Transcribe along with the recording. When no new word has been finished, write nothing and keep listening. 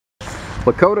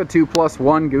Lakota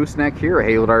 2+1 Gooseneck here at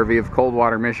Haylett RV of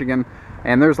Coldwater, Michigan.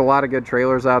 And there's a lot of good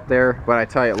trailers out there, but I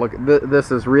tell you, look,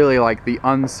 this is really like the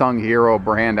unsung hero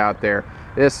brand out there.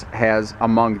 This has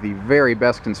among the very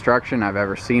best construction I've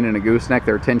ever seen in a gooseneck.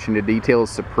 Their attention to detail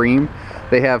is supreme.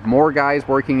 They have more guys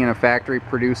working in a factory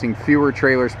producing fewer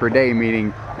trailers per day,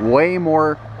 meaning way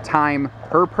more time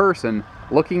per person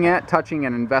looking at, touching,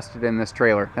 and invested in this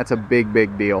trailer. That's a big,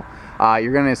 big deal.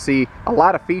 You're going to see a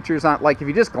lot of features on, like if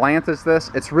you just glance at this,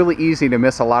 it's really easy to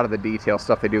miss a lot of the detail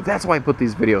stuff they do. That's why I put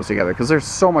these videos together, because there's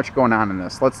so much going on in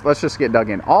this. Let's just get dug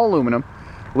in. All aluminum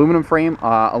frame,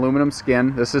 aluminum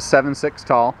skin. This is 7'6"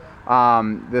 tall.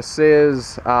 This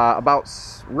is about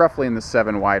roughly in the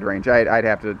 7 wide range. I'd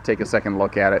have to take a second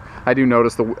look at it. I do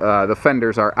notice the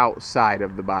fenders are outside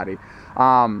of the body.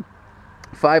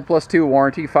 5+2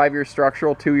 warranty, 5-year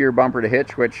structural, 2-year bumper to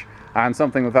hitch, which on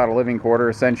something without a living quarter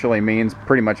essentially means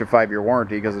pretty much a 5-year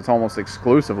warranty because it's almost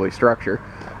exclusively structure.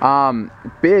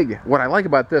 What I like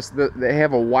about this, they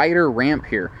have a wider ramp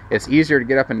here. It's easier to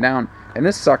get up and down, and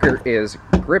this sucker is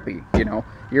grippy. You know,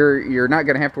 you're not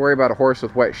going to have to worry about a horse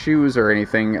with wet shoes or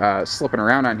anything slipping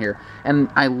around on here. And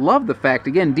I love the fact,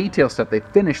 again, detail stuff, they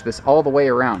finished this all the way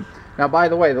around. Now, by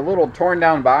the way, the little torn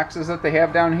down boxes that they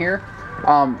have down here,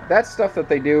 that's stuff that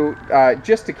they do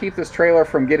just to keep this trailer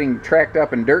from getting tracked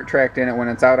up and dirt tracked in it when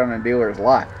it's out on a dealer's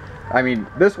lot. I mean,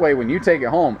 this way when you take it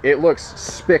home, it looks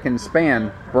spick and span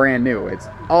brand new. It's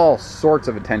all sorts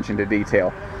of attention to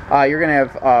detail. You're going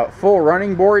to have full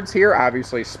running boards here,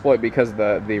 obviously split because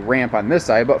of the ramp on this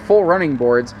side, but full running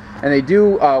boards, and they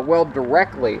do weld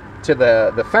directly to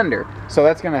the fender. So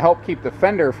that's going to help keep the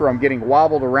fender from getting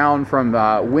wobbled around from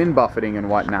wind buffeting and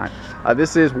whatnot.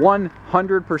 This is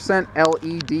 100%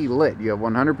 LED lit. You have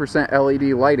 100%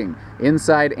 LED lighting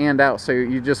inside and out, so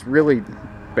you just really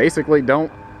basically don't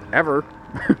ever,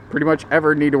 pretty much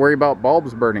ever need to worry about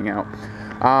bulbs burning out.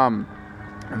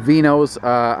 V-nose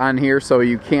on here, so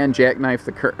you can jackknife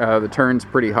the turns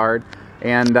pretty hard.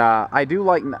 And I do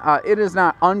like, it is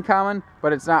not uncommon,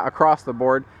 but it's not across the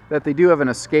board, that they do have an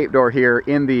escape door here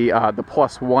in the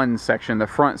 +1 section, the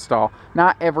front stall.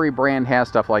 Not every brand has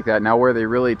stuff like that. Now, where they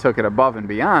really took it above and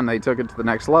beyond, they took it to the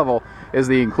next level, is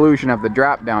the inclusion of the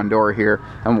drop-down door here.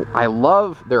 And I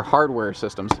love their hardware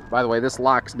systems. By the way, this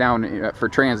locks down for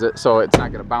transit, so it's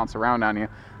not going to bounce around on you.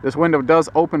 This window does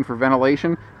open for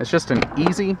ventilation. It's just an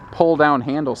easy pull-down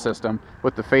handle system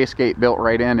with the face gate built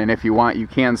right in, and if you want, you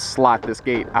can slot this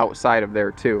gate outside of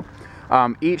there too.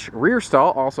 Each rear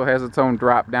stall also has its own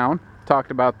drop-down.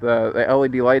 Talked about the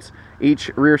LED lights. Each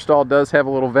rear stall does have a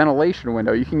little ventilation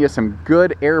window. You can get some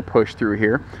good air push through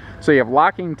here. So you have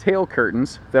locking tail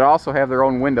curtains that also have their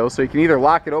own windows, so you can either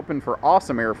lock it open for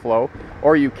awesome airflow,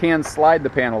 or you can slide the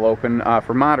panel open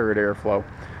for moderate airflow.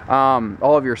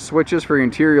 All of your switches for your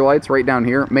interior lights right down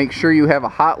here. Make sure you have a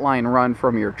hotline run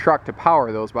from your truck to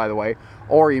power those, by the way,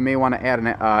 or you may want to add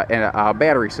a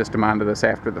battery system onto this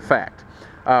after the fact.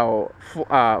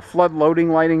 Flood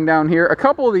loading lighting down here. A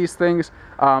couple of these things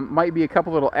might be a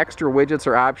couple little extra widgets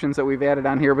or options that we've added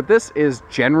on here, but this is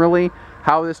generally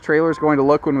how this trailer is going to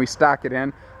look when we stock it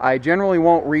in. I generally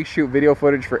won't reshoot video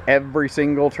footage for every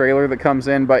single trailer that comes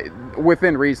in, but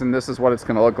within reason, this is what it's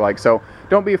going to look like. So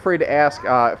don't be afraid to ask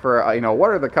for,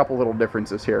 what are the couple little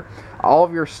differences here. All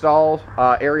of your stall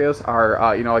areas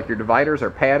are, like your dividers are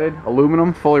padded,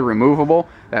 aluminum, fully removable.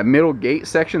 That middle gate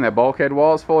section, that bulkhead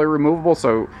wall is fully removable,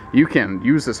 so you can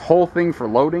use this whole thing for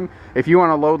loading. If you want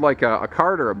to load like a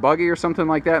cart or a buggy or something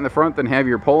like that in the front, then have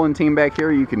your pulling team back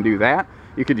here, you can do that.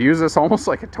 You could use this almost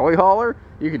like a toy hauler.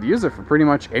 You could use it for pretty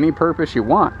much any purpose you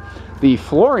want. The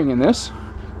flooring in this,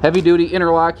 heavy-duty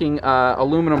interlocking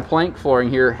aluminum plank flooring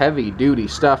here, heavy-duty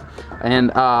stuff,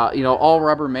 and all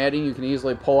rubber matting you can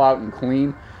easily pull out and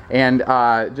clean. And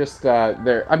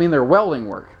their welding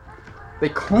work. They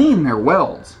clean their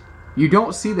welds. You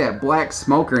don't see that black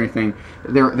smoke or anything.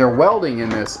 Their welding in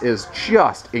this is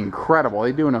just incredible.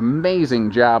 They do an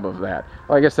amazing job of that.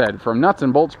 Like I said, from nuts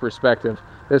and bolts perspective,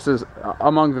 this is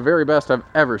among the very best I've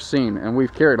ever seen, and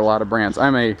we've carried a lot of brands.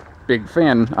 I'm a big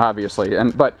fan, obviously,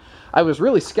 but I was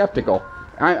really skeptical.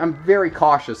 I'm very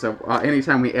cautious of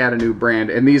anytime we add a new brand,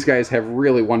 and these guys have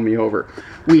really won me over.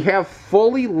 We have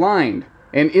fully lined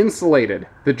and insulated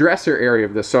the dresser area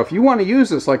of this, so if you want to use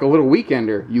this like a little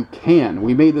weekender, you can.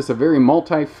 We made this a very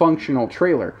multi-functional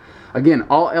trailer. Again,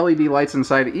 all LED lights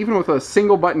inside, even with a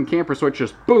single button camper switch,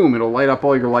 just boom, it'll light up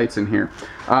all your lights in here.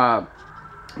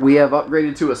 We have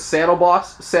upgraded to a Saddle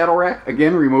Boss saddle rack,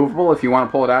 again removable if you want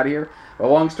to pull it out of here. But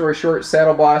long story short,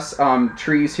 Saddle Boss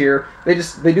trees here,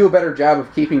 they do a better job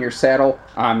of keeping your saddle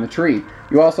on the tree.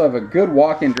 You also have a good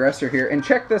walk-in dresser here, and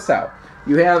check this out.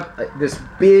 You have this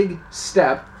big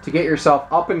step to get yourself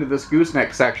up into this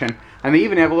gooseneck section. And they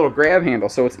even have a little grab handle,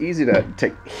 so it's easy to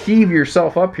heave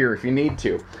yourself up here if you need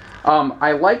to.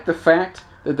 I like the fact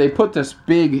that they put this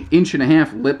big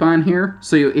 1.5-inch lip on here,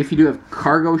 so if you do have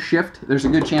cargo shift, there's a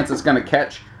good chance it's going to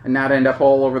catch and not end up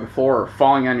all over the floor or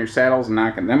falling on your saddles and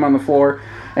knocking them on the floor.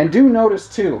 And do notice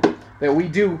too that we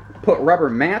do put rubber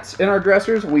mats in our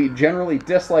dressers. We generally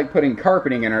dislike putting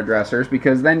carpeting in our dressers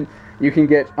because then you can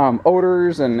get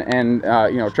odors and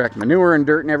you know, track manure and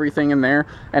dirt and everything in there.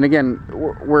 And again,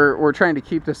 we're trying to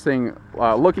keep this thing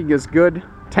looking as good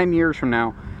 10 years from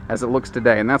now as it looks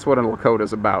today, and that's what a Lakota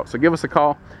is about. So give us a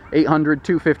call,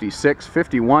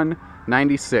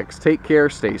 800-256-5196. Take care,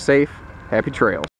 stay safe, happy trails.